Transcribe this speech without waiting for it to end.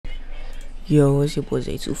Yo, it's your boy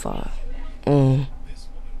Zay25.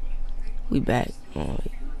 We back.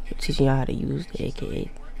 Teaching y'all how to use the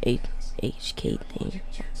AKA HK thing.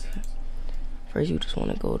 First, you just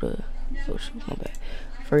want to go to. Oh shoot, my bad.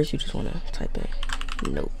 First, you just want to type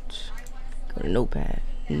in notes. Go to Notepad,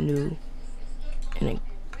 new, and then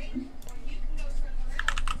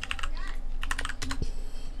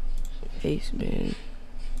paste bin.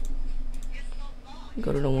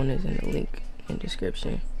 Go to the one that's in the link in the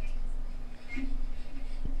description.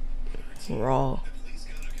 Raw.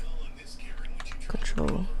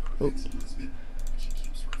 Control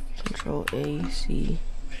A, C.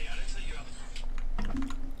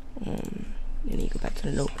 Then you go back to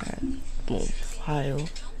the notepad. Boom. File.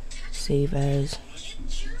 Save as.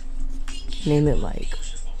 Name it like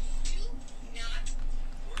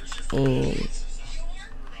aim.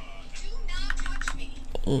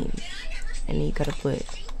 And then you gotta put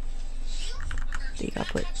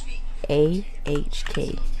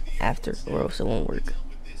AHK after, or else it won't work.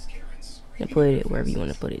 And put it wherever you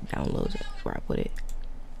want to put it. Downloads it where I put it.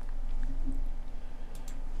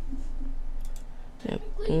 And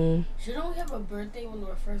boom. Shouldn't we have a birthday when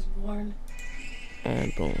we're first born?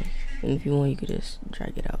 And boom. And if you want, you could just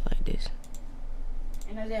drag it out like this.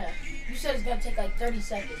 And you said it's gonna take like 30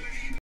 seconds.